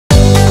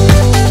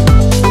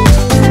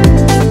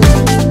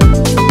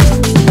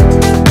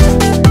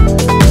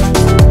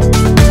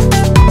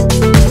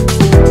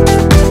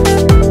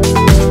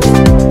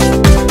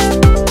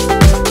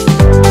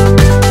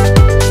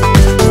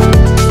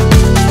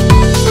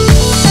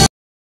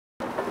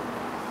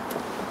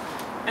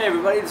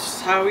everybody, this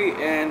is Howie,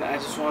 and I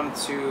just wanted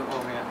to,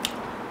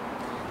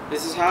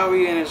 this is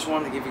Howie, and I just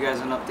wanted to give you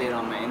guys an update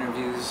on my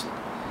interviews.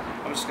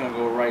 I'm just gonna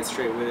go right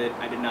straight with it.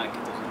 I did not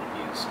get those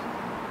interviews,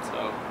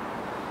 so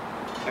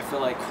I feel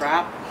like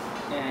crap,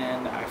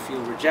 and I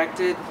feel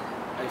rejected.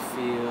 I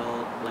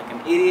feel like an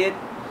idiot.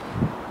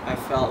 I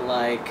felt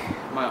like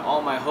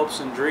all my hopes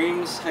and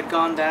dreams had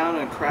gone down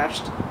and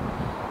crashed.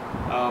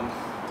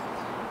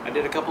 I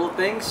did a couple of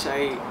things.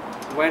 I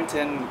went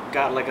and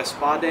got like a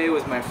spa day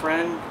with my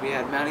friend. We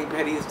had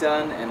mani-pedis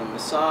done and a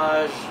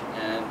massage,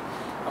 and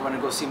I went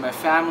to go see my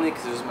family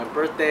because it was my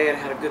birthday, and I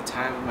had a good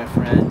time with my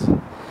friends.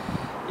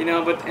 You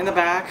know, but in the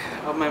back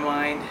of my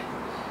mind,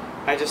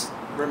 I just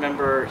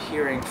remember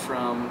hearing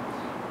from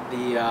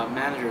the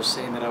managers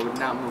saying that I would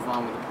not move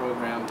on with the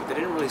program, but they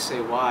didn't really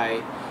say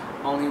why.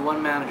 Only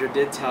one manager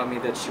did tell me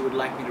that she would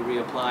like me to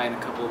reapply in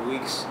a couple of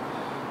weeks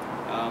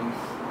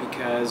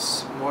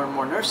because more and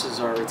more nurses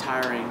are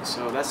retiring,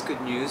 so that's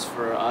good news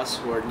for us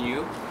who are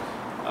new.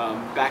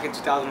 Back in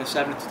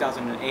 2007 and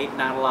 2008,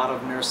 not a lot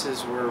of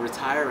nurses were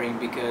retiring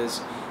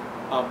because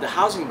of the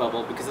housing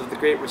bubble, because of the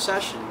Great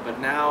Recession, but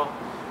now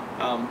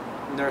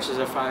nurses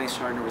are finally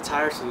starting to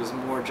retire, so there's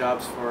more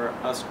jobs for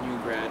us new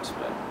grads.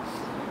 But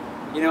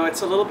you know,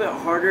 it's a little bit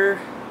harder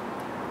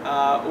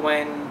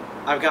when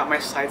I've got my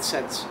sights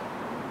set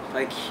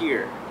like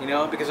here, you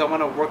know, because I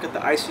want to work at the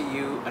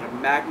ICU at a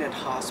magnet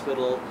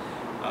hospital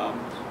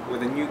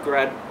with a new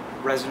grad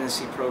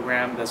residency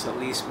program that's at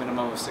least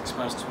minimum of 6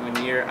 months to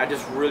 1 year. I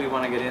just really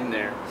want to get in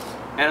there,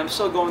 and I'm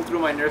still going through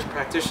my nurse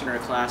practitioner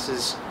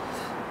classes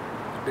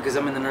because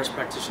I'm in the nurse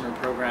practitioner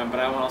program, but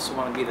I also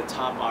want to be the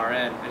top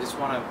RN. I just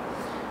want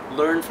to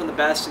learn from the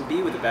best and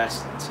be with the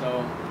best.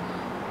 So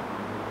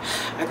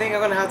I think I'm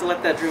gonna have to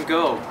let that dream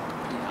go.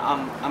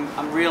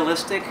 I'm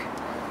realistic,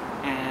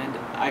 and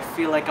I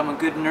feel like I'm a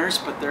good nurse,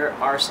 but there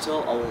are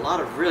still a lot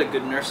of really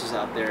good nurses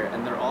out there,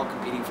 and they're all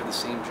competing for the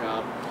same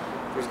job.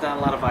 There's not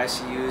a lot of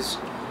ICUs,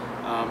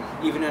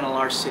 even in a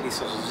large city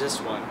such as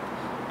this one,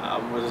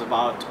 where there's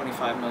about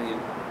 25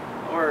 million,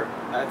 or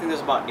I think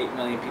there's about 8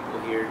 million people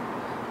here,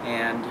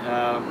 and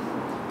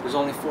there's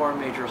only 4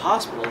 major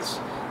hospitals,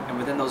 and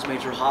within those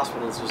major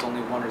hospitals there's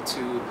only 1 or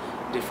 2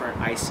 different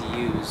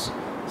ICUs,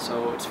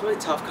 so it's really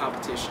tough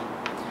competition.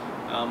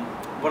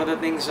 One of the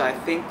things I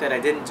think that I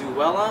didn't do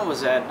well on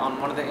was that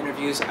on one of the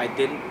interviews I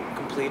didn't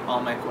complete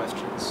all my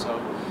questions. So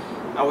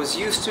I was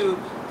used to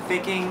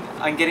thinking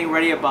and getting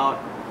ready about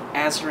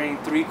answering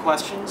 3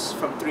 questions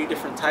from 3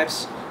 different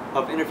types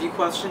of interview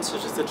questions,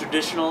 such as the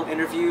traditional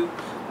interview,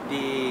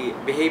 the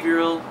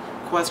behavioral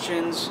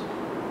questions,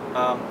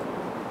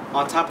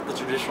 on top of the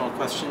traditional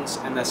questions,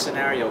 and the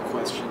scenario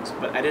questions.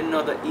 But I didn't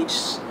know that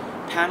each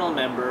panel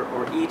member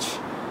or each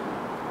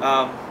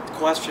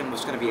question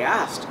was going to be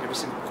asked. Every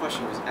single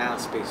question was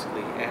asked,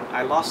 basically, and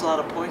I lost a lot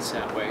of points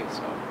that way.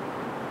 So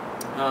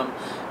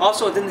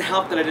also, it didn't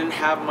help that I didn't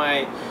have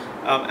my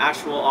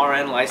actual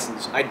RN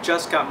license. I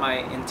just got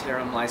my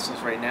interim license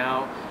right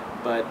now,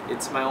 but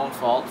it's my own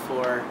fault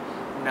for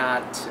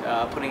not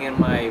putting in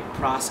my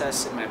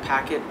process in my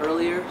packet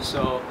earlier.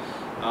 So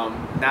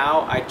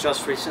now I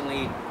just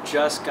recently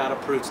got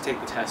approved to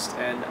take the test,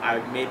 and I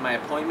made my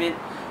appointment,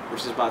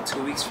 which is about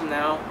 2 weeks from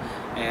now,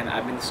 and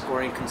I've been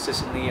scoring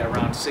consistently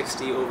around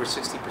over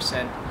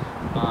 60%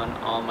 on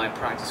all my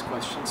practice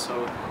questions,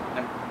 so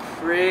I'm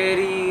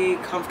pretty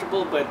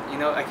comfortable, but you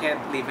know, I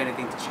can't leave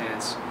anything to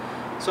chance.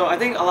 So I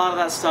think a lot of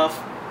that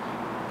stuff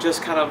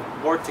just kind of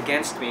worked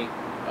against me,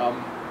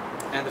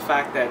 and the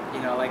fact that,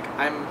 you know, like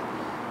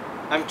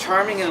I'm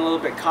charming and a little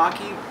bit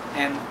cocky,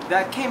 and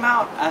that came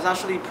out as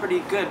actually pretty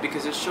good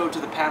because it showed to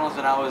the panels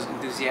that I was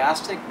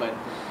enthusiastic, but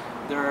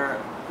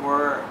there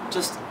were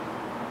just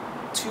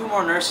 2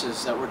 more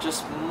nurses that were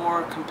just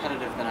more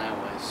competitive than I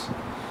was,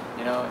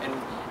 you know, and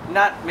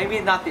maybe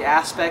not the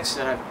aspects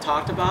that I've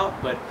talked about,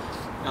 but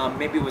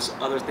maybe it was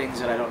other things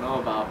that I don't know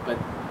about. But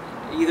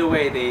either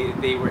way,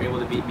 they were able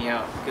to beat me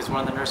out because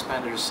one of the nurse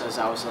managers says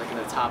I was like in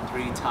the top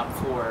 3, top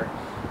 4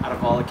 out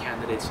of all the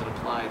candidates that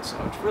applied.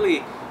 So it's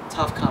really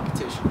tough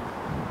competition.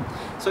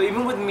 So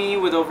even with me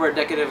with over a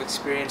decade of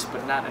experience,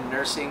 but not in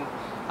nursing,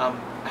 I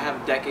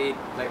have a decade,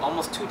 like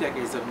almost 2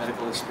 decades of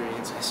medical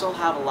experience. I still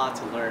have a lot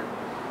to learn.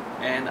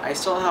 And I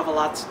still have a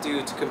lot to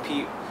do to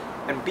compete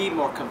and be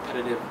more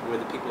competitive with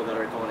the people that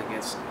are going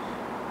against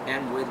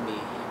and with me,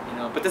 you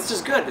know. But this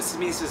is good. This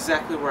means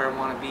exactly where I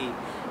want to be.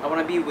 I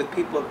want to be with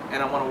people,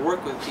 and I want to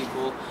work with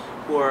people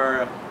who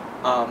are,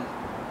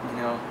 you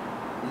know,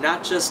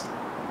 not just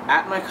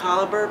at my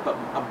caliber, but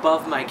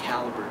above my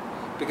caliber.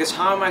 Because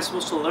how am I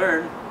supposed to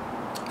learn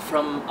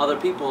from other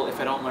people if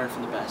I don't learn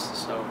from the best?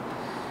 So,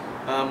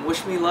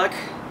 wish me luck.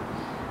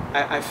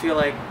 I feel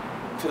like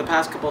for the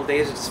past couple of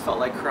days, I just felt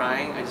like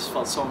crying. I just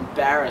felt so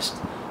embarrassed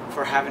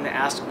for having to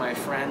ask my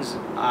friends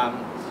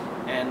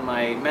and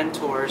my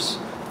mentors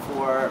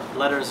for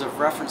letters of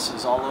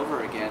references all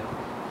over again.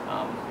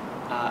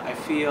 I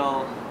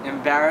feel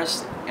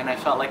embarrassed, and I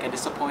felt like I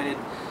disappointed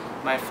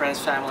my friends,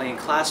 family, and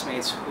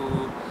classmates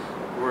who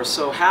were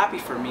so happy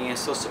for me and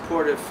so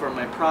supportive for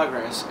my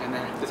progress, and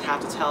then I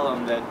have to tell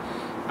them that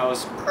I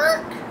was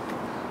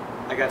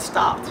I got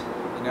stopped,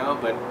 you know,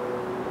 but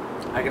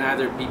I can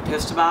either be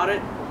pissed about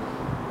it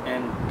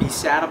and be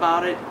sad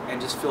about it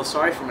and just feel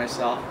sorry for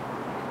myself.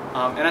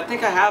 And I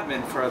think I have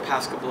been for the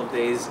past couple of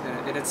days,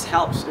 and it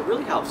helps. It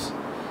really helps.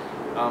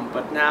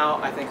 But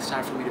now I think it's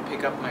time for me to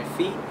pick up my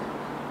feet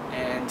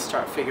and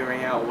start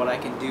figuring out what I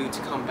can do to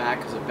come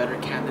back as a better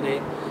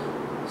candidate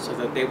so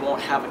that they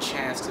won't have a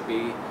chance to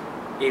be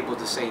able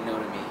to say no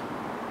to me.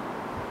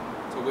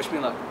 So wish me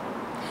luck.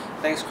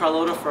 Thanks,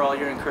 Carlota, for all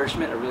your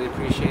encouragement. I really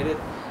appreciate it.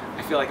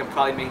 I feel like I'm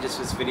probably making just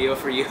this video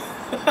for you.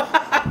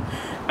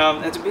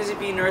 It's a busy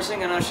bee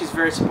nursing. I know she's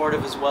very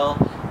supportive as well,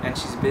 and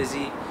she's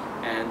busy.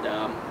 And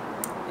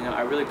you know,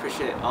 I really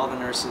appreciate all the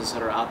nurses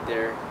that are out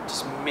there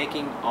just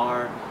making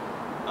our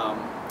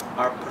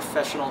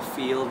professional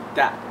field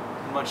that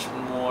much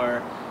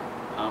more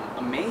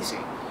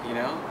amazing, you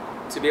know?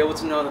 To be able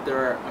to know that there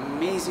are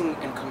amazing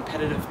and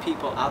competitive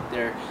people out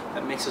there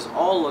that makes us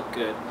all look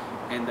good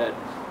and that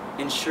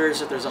ensures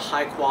that there's a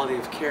high quality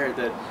of care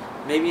that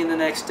maybe in the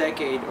next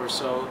decade or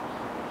so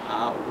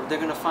they're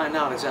going to find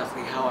out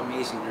exactly how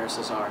amazing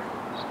nurses are.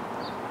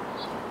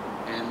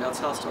 And they'll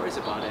tell stories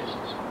about it.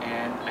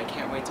 And I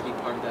can't wait to be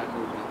part of that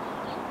movement.